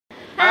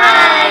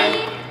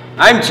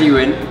I'm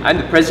Jiwon. I'm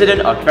the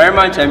president of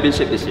Paramount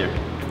Championship this year.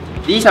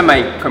 These are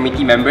my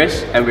committee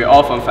members and we're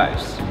all from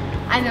Fives.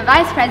 I'm the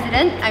vice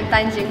president. I'm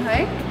Tan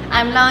Jinghui.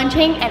 I'm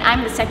Launching and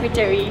I'm the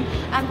secretary.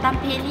 I'm Tan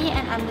Pei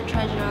and I'm the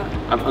treasurer.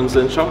 I'm Ng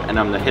Sen Chong and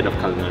I'm the head of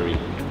culinary.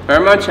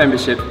 Paramount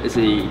Championship is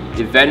an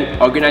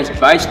event organized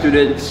by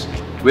students,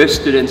 with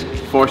students,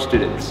 for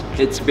students.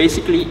 It's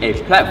basically a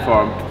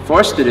platform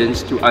for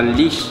students to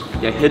unleash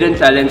their hidden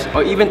talents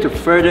or even to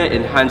further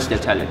enhance their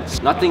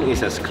talents. Nothing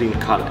is as clean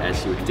cut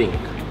as you think.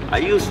 I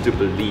used to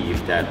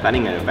believe that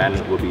planning an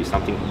event would be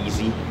something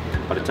easy,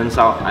 but it turns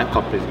out I'm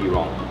completely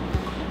wrong.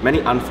 Many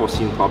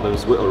unforeseen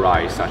problems will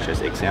arise, such as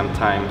exam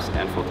times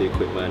and faulty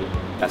equipment,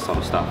 that sort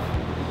of stuff.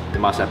 You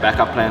must have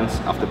backup plans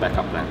after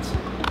backup plans.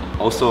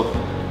 Also,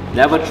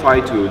 never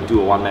try to do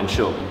a one-man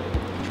show,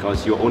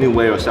 because you'll only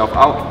wear yourself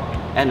out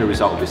and the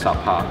result will be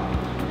subpar.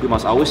 You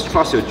must always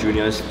trust your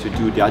juniors to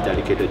do their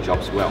dedicated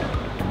jobs well.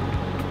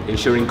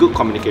 Ensuring good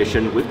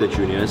communication with the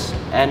juniors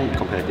and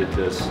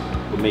competitors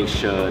will make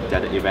sure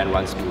that the event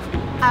runs smoothly.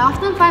 I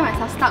often find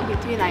myself stuck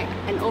between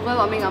an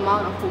overwhelming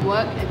amount of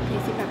homework and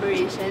PC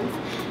preparations.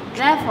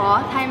 Therefore,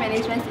 time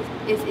management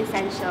is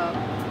essential.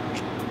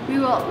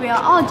 We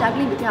are all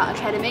juggling between our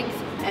academics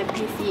and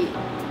PC.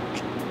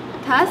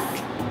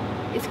 Thus,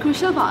 it's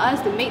crucial for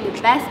us to make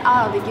the best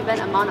out of the given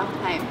amount of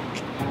time.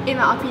 In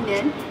my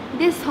opinion,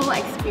 this whole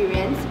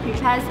experience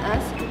prepares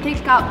us to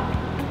take up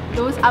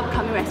those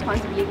upcoming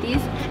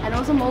responsibilities and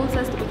also molds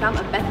us to become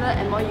a better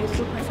and more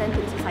useful person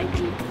to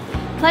society.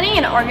 Planning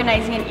and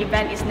organizing an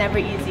event is never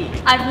easy.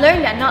 I've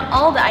learned that not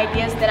all the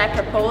ideas that I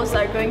propose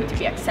are going to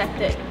be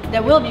accepted.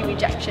 There will be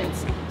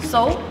rejections.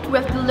 So, we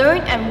have to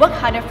learn and work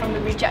harder from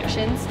the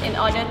rejections in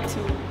order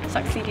to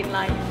succeed in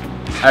life.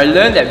 I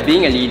learned that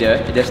being a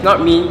leader, it does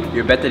not mean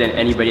you're better than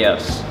anybody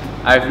else.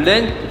 I've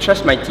learned to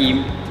trust my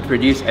team to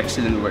produce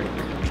excellent work.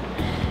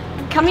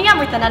 Coming up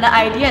with another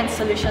idea and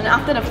solution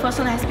after the first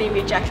one has been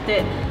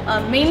rejected,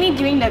 mainly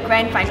during the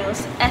grand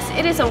finals. As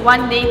it is a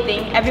one-day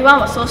thing, everyone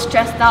was so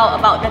stressed out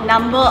about the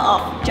number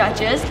of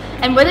judges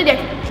and whether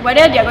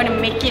they're going to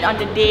make it on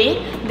the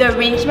day, the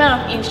arrangement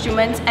of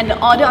instruments and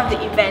the order of the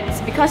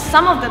events, because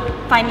some of the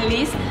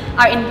finalists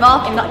are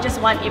involved in not just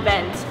one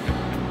event.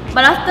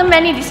 But after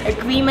many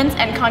disagreements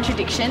and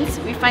contradictions,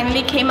 we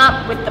finally came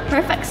up with the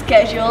perfect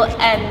schedule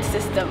and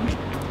system.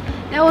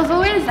 There was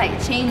always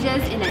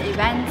changes in an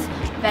event's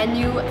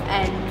venue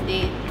and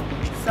date.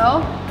 So,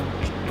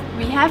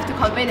 we have to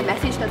convey the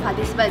message to the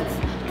participants,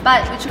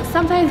 but it should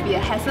sometimes be a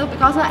hassle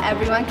because not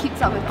everyone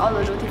keeps up with all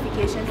the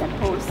notifications and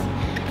posts.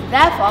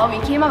 Therefore, we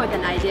came up with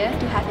an idea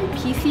to have a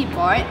PC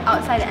board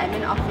outside the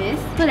admin office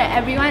so that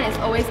everyone is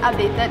always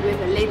updated with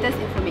the latest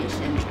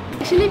information.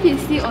 Actually,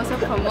 PC also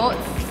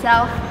promotes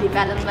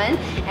self-development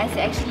as it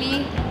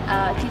actually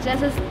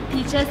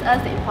teaches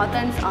us the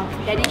importance of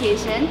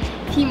dedication,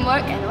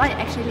 teamwork and what it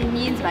actually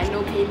means by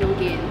no pain, no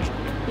gain.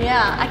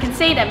 Yeah, I can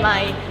say that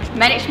my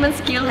management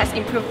skill has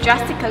improved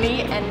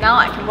drastically and now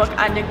I can work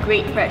under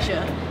great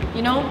pressure.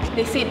 You know,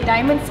 they say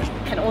diamonds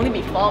can only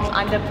be formed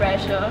under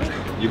pressure.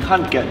 You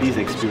can't get these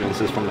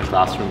experiences from the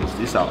classrooms.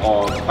 These are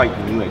all quite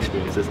new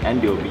experiences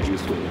and they will be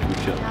useful in the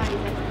future.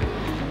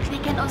 They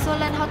can also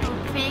learn how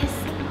to face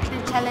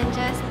the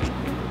challenges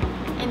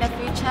in the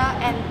future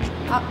and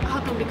how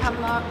to become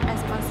more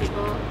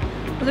responsible.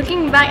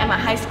 Looking back at my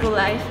high school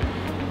life,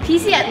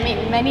 PC had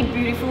made many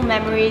beautiful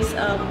memories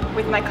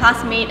with my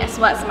classmates as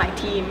well as my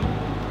team.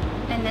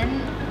 And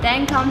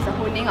then comes the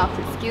honing of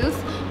the skills,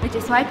 which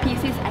is why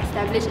PC is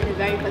established in the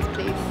very first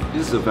place.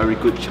 This is a very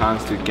good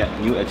chance to get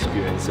new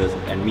experiences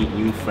and meet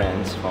new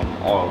friends from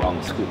all around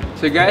the school.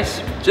 So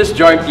guys, just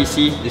join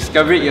PC,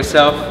 discover it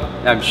yourself,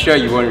 and I'm sure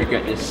you won't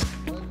regret this.